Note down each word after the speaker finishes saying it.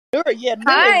Nury, yeah,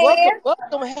 Nury, welcome, Hi.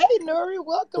 welcome. Hey, Nury,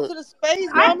 welcome to the space,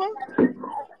 I, Mama.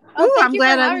 oh, Ooh, thank I'm you for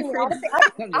glad I'm having me. free to Honestly, I'm I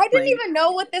just didn't playing. even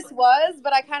know what this was,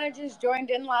 but I kind of just joined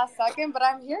in last second. But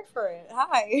I'm here for it.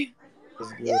 Hi.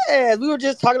 That's good. Yes, we were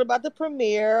just talking about the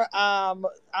premiere.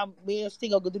 Me and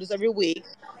Cinco go do this every week.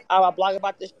 I blog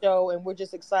about the show, and we're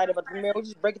just excited about the premiere. We're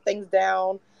just breaking things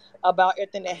down about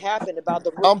everything that happened, about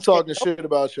the I'm rookie talking takeover. shit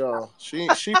about y'all. She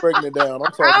breaking it down.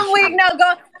 I'm talking I'm shit. weak now.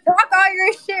 Go talk all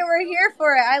your shit. We're here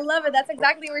for it. I love it. That's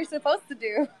exactly what you're supposed to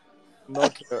do. No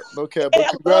cap, no cap. Hey,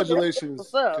 But I love it. That's what's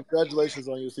congratulations, up. congratulations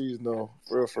on your season, though.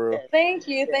 For real, for real. Yes, Thank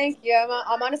you, yes. thank you.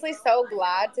 I'm honestly so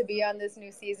glad to be on this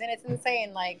new season. It's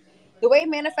insane. Like the way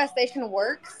manifestation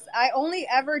works. I only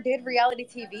ever did reality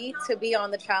TV to be on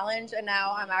the challenge, and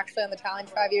now I'm actually on the challenge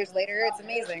 5 years later. It's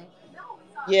amazing.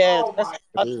 Yes, that's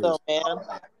It is. awesome, man.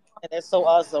 And that's so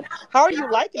awesome. How are you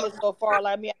liking it so far?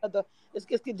 Like, I mean, I know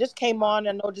it just came on.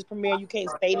 I know it just premiered. You can't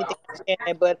say anything, I understand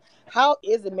that, but how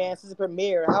is it, man? Since it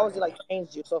premiered, how has it like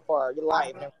changed you so far, your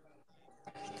life? And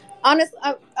Honestly,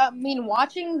 I mean,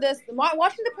 watching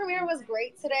the premiere was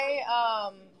great today.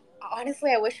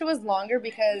 Honestly, I wish it was longer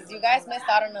because you guys missed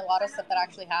out on a lot of stuff that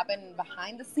actually happened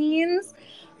behind the scenes.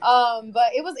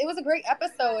 But it was a great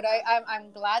episode.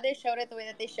 I'm glad they showed it the way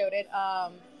that they showed it.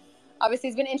 Obviously,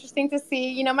 it's been interesting to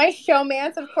see. My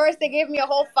showmance. Of course, they gave me a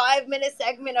whole 5 minute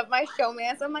segment of my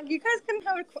showmance. I'm like, you guys couldn't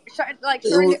have like It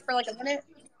shortened was it for like a minute.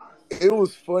 it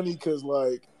was funny because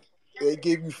like they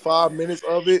gave you 5 minutes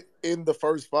of it in the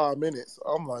first 5 minutes.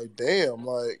 I'm like, damn,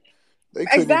 like they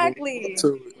couldn't even get Exactly.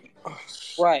 to it.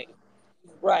 right,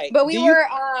 right. But Do we you were.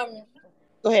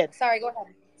 go ahead? Sorry. Go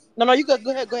ahead. No, no, you go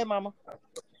ahead, Mama.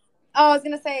 Oh, I was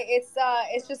gonna say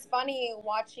it's just funny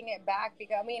watching it back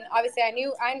because I mean obviously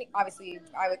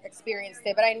I experienced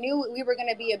it, but I knew we were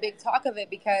gonna be a big talk of it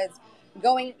because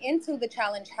going into the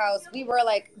challenge house we were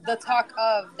like the talk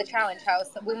of the challenge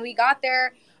house. When we got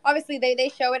there, obviously they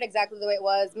show it exactly the way it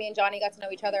was. Me and Johnny got to know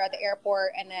each other at the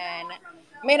airport and then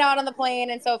made out on the plane,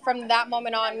 and so from that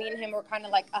moment on, me and him were kind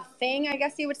of like a thing, I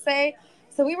guess you would say.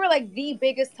 So we were like the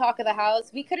biggest talk of the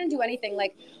house. We couldn't do anything.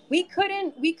 Like we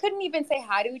couldn't even say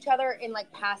hi to each other in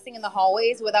like passing in the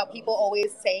hallways without people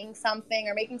always saying something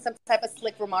or making some type of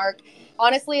slick remark.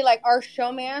 Honestly, like our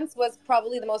showmance was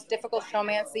probably the most difficult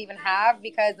showmance to even have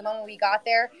because the moment we got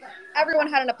there, everyone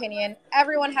had an opinion.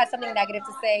 Everyone had something negative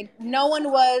to say. No one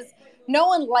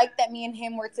liked that me and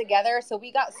him were together, so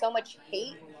we got so much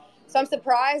hate. So I'm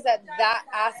surprised that that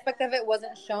aspect of it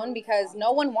wasn't shown because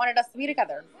no one wanted us to be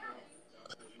together.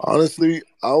 Honestly,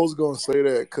 I was gonna say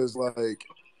that because like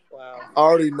Wow. I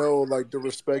already know like the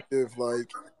respective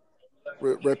like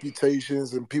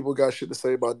reputations and people got shit to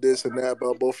say about this and that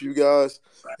about both you guys.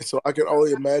 And so I can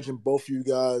only imagine both you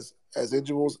guys as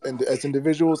individuals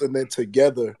and then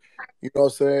together. You know what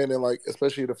I'm saying? And like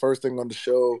especially the first thing on the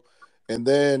show. And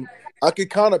then I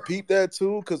could kind of peep that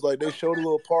too, because like they showed a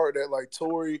little part that like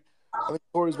Tori, I think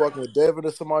Tori's walking with Devin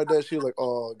or something like that. She was like,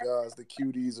 "Oh, guys, the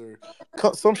cuties," or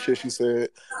some shit she said.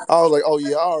 I was like, "Oh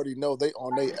yeah, I already know they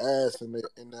on their ass in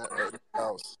that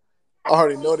house. I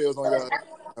already know they was on y'all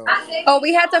house." Oh,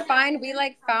 we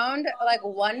found like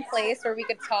one place where we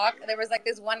could talk. There was like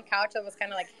this one couch that was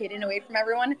kind of like hidden away from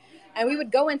everyone. And we would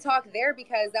go and talk there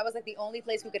because that was like the only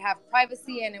place we could have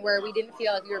privacy and where we didn't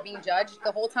feel like we were being judged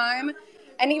the whole time.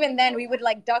 And even then, we would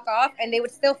like duck off and they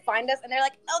would still find us. And they're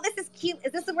like, oh, this is cute.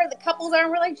 Is this where the couples are? And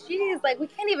we're like, geez, like we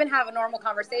can't even have a normal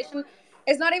conversation.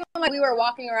 It's not even like we were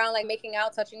walking around like making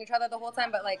out, touching each other the whole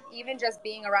time, but like even just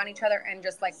being around each other and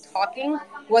just like talking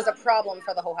was a problem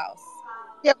for the whole house.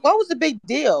 Yeah, what was the big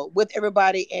deal with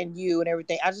everybody and you and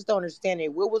everything? I just don't understand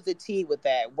it. What was the tea with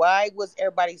that? Why was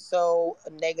everybody so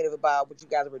negative about what you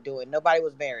guys were doing? Nobody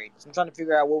was married, so I'm trying to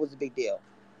figure out what was the big deal.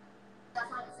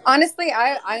 Honestly,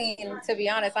 I mean, to be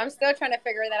honest, I'm still trying to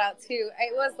figure that out too.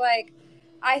 It was like,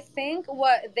 I think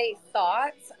what they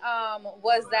thought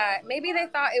was that maybe they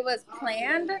thought it was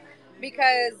planned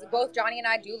because both Johnny and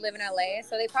I do live in LA.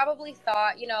 So they probably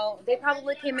thought, they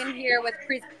probably came in here with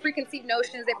preconceived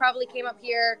notions. They probably came up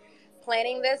here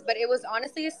planning this, but it was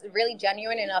honestly really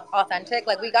genuine and authentic.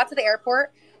 Like we got to the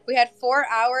airport, we had 4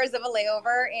 hours of a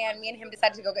layover, and me and him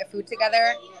decided to go get food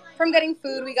together. From getting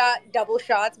food, we got double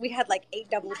shots. We had like 8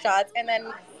 double shots, and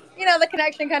then the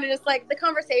connection kind of just like the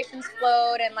conversations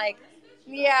flowed, and like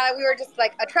yeah, we were just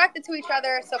like attracted to each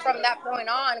other. So from that point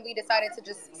on, we decided to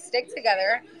just stick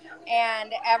together.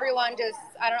 And everyone just,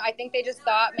 I don't know, I think they just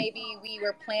thought maybe we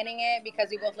were planning it because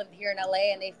we both lived here in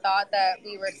LA and they thought that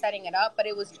we were setting it up. But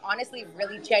it was honestly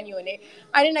really genuine.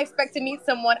 I didn't expect to meet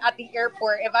someone at the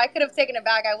airport. If I could have taken it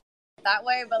back, I would have that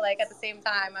way. But like at the same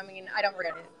time, I mean, I don't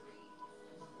regret it.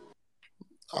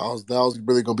 That was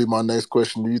really gonna be my next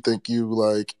question. Do you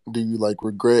like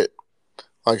regret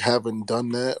like having done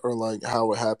that, or like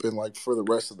how it happened like for the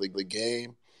rest of the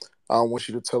game? I don't want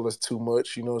you to tell us too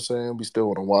much, you know what I'm saying? We still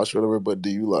want to watch whatever, but do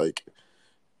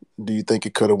you think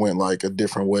it could have went like a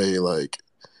different way, like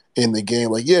in the game?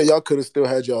 Like, yeah, y'all could have still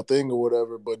had y'all thing or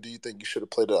whatever, but do you think you should have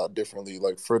played it out differently,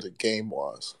 like for the game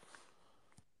wise?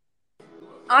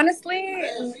 Honestly,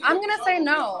 I'm gonna say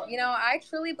no. You know, I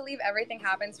truly believe everything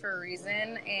happens for a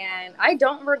reason, and I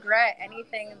don't regret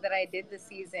anything that I did this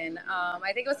season.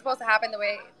 I think it was supposed to happen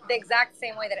the exact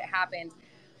same way that it happened.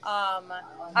 Um,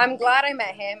 I'm glad I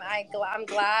met him. I'm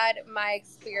glad my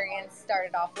experience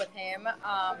started off with him.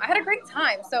 I had a great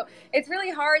time. So it's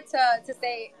really hard to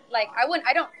say like I wouldn't.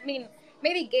 I don't mean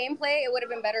maybe gameplay. It would have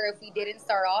been better if we didn't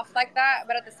start off like that.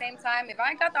 But at the same time, if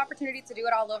I got the opportunity to do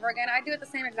it all over again, I'd do it the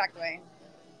same exact way.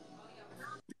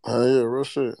 Yeah, real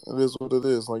shit. It is what it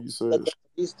is, like you That said.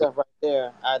 WWE stuff right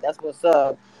there. That's what's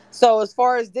up. So as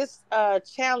far as this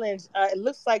challenge, it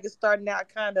looks like it's starting out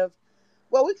kind of.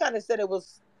 Well, we kind of said it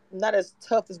was not as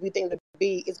tough as we think it to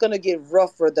be. It's going to get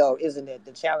rougher though, isn't it?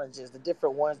 The challenges, the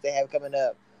different ones they have coming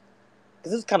up,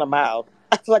 because it's kind of mild.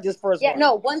 I feel like this first Yeah, one.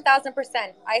 no,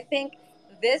 1000%. I think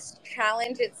this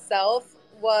challenge itself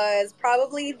was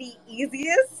probably the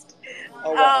easiest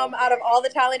Oh wow. out of all the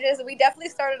challenges. We definitely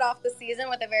started off the season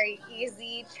with a very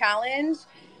easy challenge,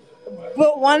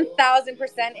 but 1000%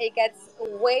 it gets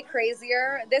way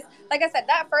crazier. This, like I said,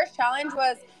 that first challenge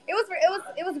was it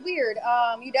was weird.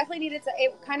 You definitely needed to.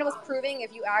 It kind of was proving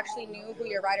if you actually knew who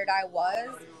your ride or die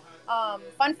was.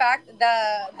 Fun fact: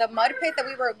 the mud pit that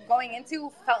we were going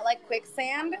into felt like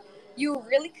quicksand. You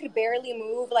really could barely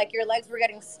move. Like your legs were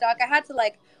getting stuck. I had to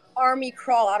like army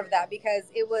crawl out of that because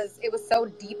it was so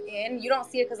deep in. You don't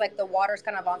see it because like the water's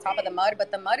kind of on top of the mud,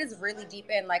 but the mud is really deep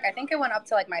in. Like I think it went up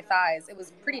to like my thighs. It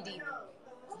was pretty deep.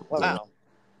 Yeah. Wow.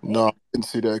 No, I Dang. didn't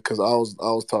see that because I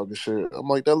was talking shit. I'm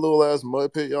like that little ass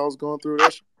mud pit y'all was going through.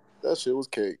 That shit was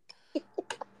cake.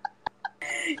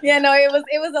 Yeah, no, it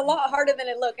was a lot harder than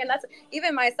it looked, and that's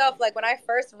even myself. Like when I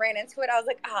first ran into it, I was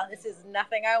like, "Oh, this is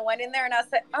nothing." I went in there and I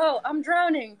said, "Oh, I'm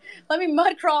drowning. Let me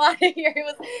mud crawl out of here."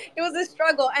 It was a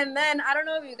struggle, and then I don't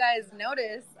know if you guys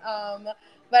noticed,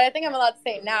 but I think I'm allowed to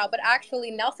say it now. But actually,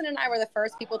 Nelson and I were the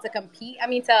first people to compete. I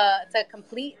mean, to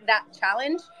complete that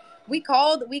challenge. We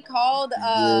called like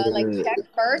Yeah, check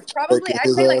first, probably taking I'd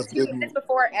his say like ass 2 minutes getting.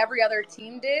 before every other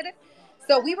team did.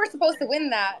 So we were supposed to win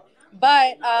that,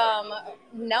 but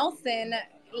Nelson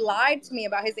lied to me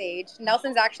about his age.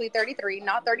 Nelson's actually 33,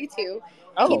 not 32,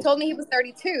 and he Oh. told me he was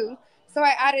 32. So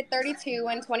I added 32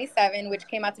 and 27, which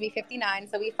came out to be 59.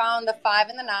 So we found the 5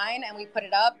 and the 9, and we put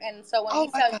it up. And so when Oh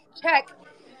we my said God. check,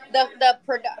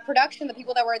 production, the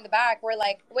people that were in the back were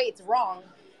like, "Wait, it's wrong."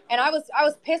 And I was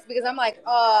pissed because I'm like,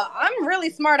 I'm really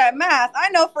smart at math. I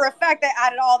know for a fact I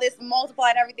added all this,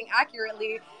 multiplied everything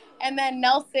accurately. And then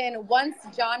Nelson, once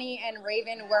Johnny and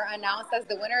Raven were announced as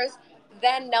the winners,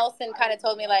 then Nelson kind of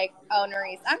told me like, "Oh,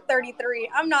 Nerys, I'm 33.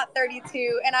 I'm not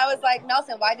 32." And I was like,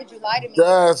 "Nelson, why did you lie to me?"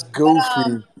 That's But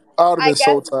goofy. I would have I been guess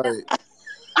so tight.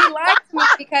 he lied to me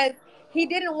because he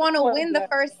didn't want to Oh win my the God.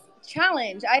 first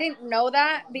challenge. I didn't know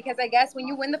that because I guess when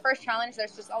you win the first challenge,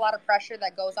 there's just a lot of pressure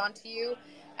that goes onto you,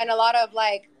 and a lot of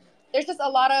like, there's just a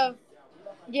lot of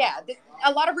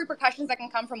a lot of repercussions that can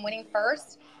come from winning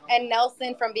first. And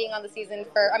Nelson, from being on the season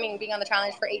for, I mean, being on the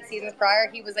challenge for 8 seasons prior,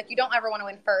 he was like, you don't ever want to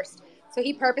win first. So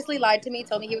he purposely lied to me,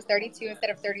 told me he was 32 instead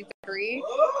of 33,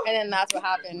 and then that's what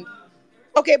happened.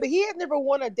 Okay, but he had never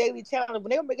won a daily challenge. When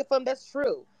they were making fun, that's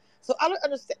true. So I don't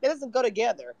understand. That doesn't go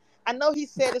together. I know he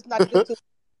said it's not good to.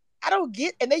 I don't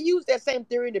get, and they use that same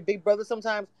theory in the Big Brother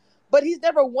sometimes, but he's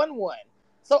never won one.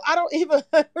 So I don't even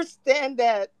understand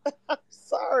that. I'm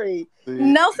sorry. See,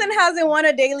 Nelson hasn't won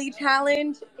a daily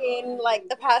challenge in like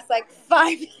the past like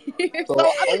 5 years, So so I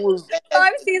I don't was understand.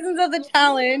 5 seasons of the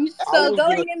challenge. That's I So was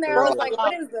gonna going in there, I say was first like, that.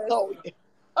 what line. is this? So,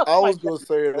 oh I my was God. gonna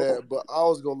say that, but I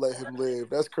was gonna let him live.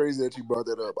 That's crazy that you brought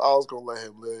that up. I was gonna let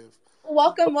him live.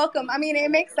 Welcome, welcome. I mean,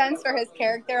 it makes sense for his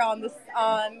character on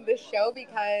the show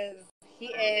because he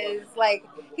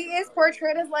is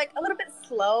portrayed as like a little bit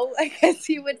slow, I guess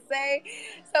you would say.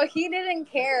 So he didn't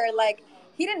care. Like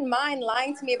he didn't mind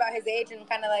lying to me about his age and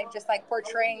kind of like just like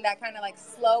portraying that kind of like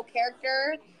slow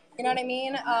character. You know what I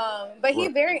mean? But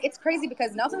Right. it's crazy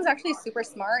because Nelson's actually super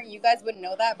smart. You guys wouldn't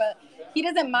know that, but he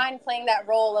doesn't mind playing that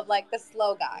role of like the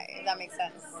slow guy, if that makes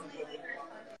sense.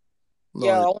 Yo,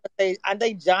 No, I want to say, I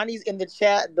think Johnny's in the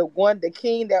chat. The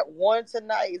king that won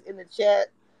tonight is in the chat.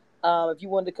 If you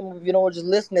wanted to come up, if you don't just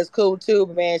listen, that's cool too.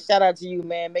 But man, shout out to you,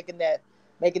 man, making that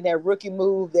rookie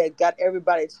move that got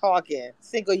everybody talking.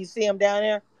 Cinco, you see him down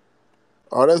there?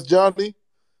 oh, that's Johnny.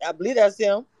 I believe that's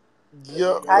him.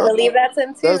 Yeah, I believe that's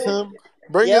him that's too. him.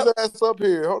 Bring his Yep. ass up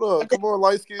here. Hold up. Come on,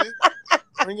 light skin.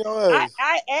 Bring your ass.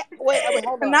 Wait,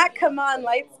 hold on. Not come on,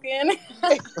 light skin.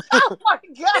 Oh my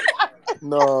god.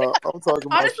 Nah, I'm talking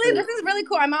about Honestly, straight. this is really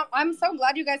cool. I'm so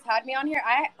glad you guys had me on here.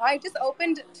 I just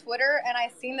opened Twitter and I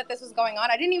seen that this was going on.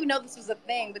 I didn't even know this was a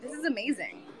thing, but this is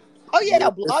amazing. Oh Yeah, yeah,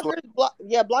 it's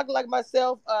like bloggers like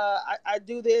myself. I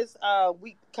do this.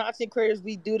 We content creators,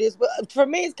 we do this. But for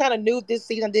me, it's kind of new this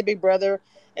season. I did Big Brother,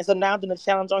 and so now I'm doing a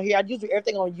challenge on here. I usually do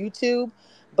everything on YouTube,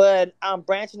 but I'm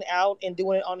branching out and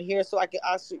doing it on here so I can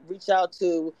also reach out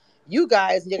to you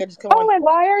guys, and you can just come on. Oh, and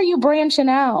why are you branching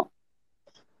out?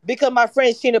 Because my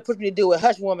friend Sheena pushed me to do it.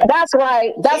 Hush, woman. That's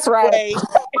right. That's right. Anyway,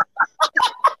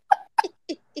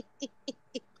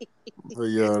 but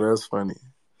yeah, that's funny.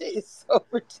 it's so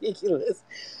ridiculous.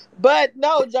 But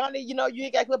no, Johnny, you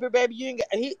ain't got to come up here, baby. You ain't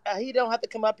got, he don't have to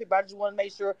come up here, but I just want to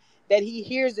make sure that he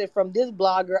hears it from this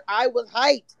blogger. I was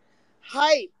hyped.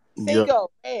 Yeah,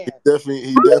 Cinco, man.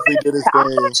 he definitely did his I thing.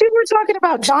 thought you were talking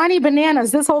about Johnny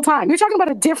Bananas this whole time. You're talking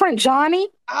about a different Johnny?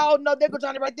 Oh no, there go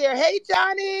Johnny right there. Hey,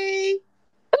 Johnny.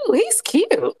 Ooh, he's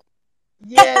cute.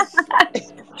 Yes.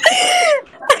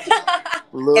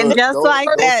 And Look, just like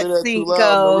don't say that, that too loud.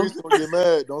 Cinco. Maurice gonna get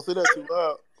mad. Don't say that too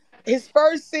loud. His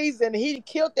first season, he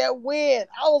killed that win.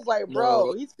 I was like, No,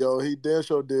 bro, he's yo, he damn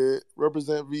sure did.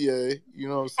 Represent VA. You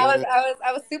know what I I'm was saying? I was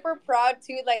I was super proud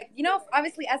too. Like,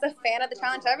 obviously as a fan of the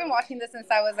challenge, I've been watching this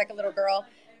since I was like a little girl.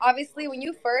 Obviously, when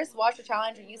you first watch the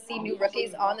challenge and you see new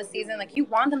rookies on the season, like you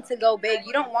want them to go big.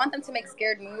 You don't want them to make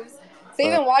scared moves. So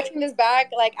even watching this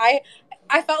back, like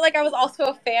I felt like I was also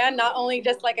a fan, not only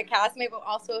just like a castmate, but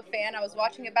also a fan. I was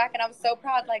watching it back and I was so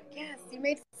proud. Like, yes, you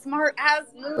made smart ass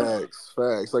moves.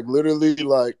 Facts. Like literally,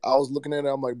 like I was looking at it,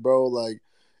 I'm like, bro, like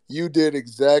you did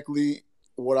exactly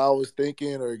what I was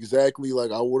thinking, or exactly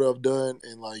like I would have done,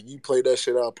 and like you played that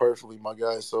shit out perfectly, my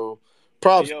guy. So Hey,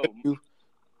 props to yo, you.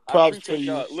 I Props to appreciate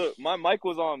you. y'all. Look, my mic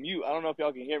was on mute. I don't know if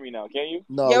y'all can hear me now. Can you?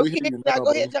 Nah, yeah, we we hear can you now. now, Go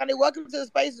bro. ahead, Johnny. Welcome to the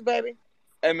spaces, baby.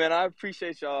 Hey, man, I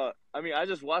appreciate y'all. I mean, I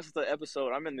just watched the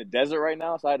episode. I'm in the desert right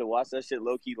now, so I had to watch that shit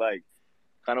low key, like,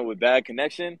 kind of with bad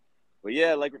connection. But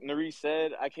yeah, like Nury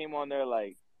said, I came on there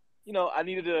like, I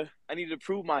needed to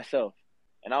prove myself,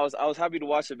 and I was happy to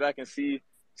watch it back and see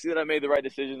that I made the right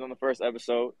decisions on the first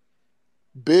episode.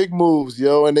 Big moves,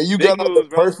 yo. And then you Big got out the moves,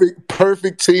 bro.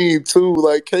 perfect team too.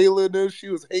 Like Kayla and them, she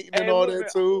was hating and Hey, all look, that man,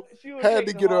 too. she was Had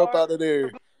to hating get her up hard. out of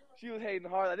there. She was hating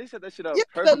hard. They set that shit up Yeah,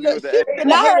 perfectly look, with the she's edit. been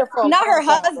a hater for a Not long her time,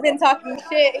 bro. husband talking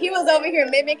shit. He was over here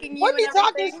mimicking you Wasn't and he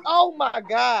talking? everything. Oh my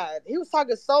god, he was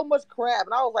talking so much crap,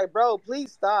 and I was like, bro,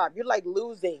 please stop. You're like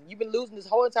losing. You've been losing this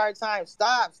whole entire time.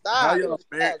 Stop. It was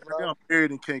trash, How bro. y'all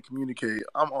married and can't communicate?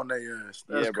 I'm on their ass.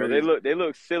 That's Yeah, bro. They crazy.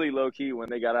 look silly low key when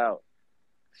they got out.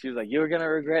 She was like, "You're gonna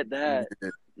regret that." Yeah,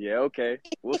 Yeah, okay.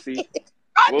 We'll see.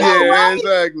 I We'll know, see. yeah, right?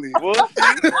 exactly. We'll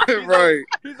see. Right.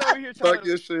 He's over here trying Talk to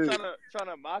your shit. trying to trying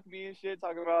to mock me and shit,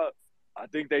 talking about I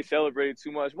think they celebrated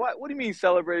too much. What do you mean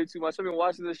celebrated too much? I've been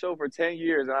watching this show for 10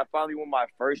 years and I finally won my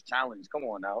first challenge. Come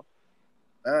on now.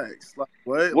 Thanks. Like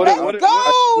what? What Like Let's what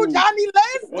I go, do. Johnny.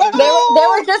 Let's what is They there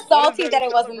were go. just what is salty there to that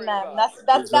it wasn't celebrate them. about?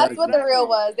 That's what Exactly. the real Exactly.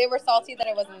 was. They were salty that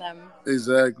it wasn't them.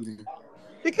 Exactly.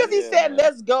 Because he Yeah, said, man.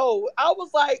 "Let's go." I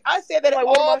was like, I said I'm that like,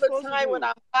 what am all I the supposed to time when do?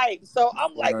 I'm hyped. So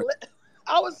I'm like, Right.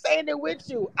 I was saying it with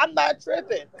you. I'm not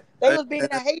tripping. They was being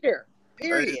a hater.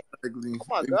 Period. Exactly. Oh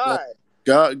my Exactly.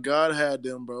 god. God had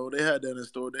them, bro. They had that in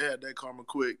store. They had that karma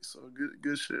quick. So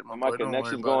good shit, my And my boy. Don't worry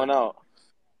connection's about it. going out.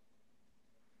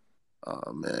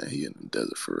 Oh man, he in the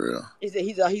desert for real. He said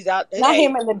he's out. Not Hey,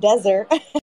 him in the desert.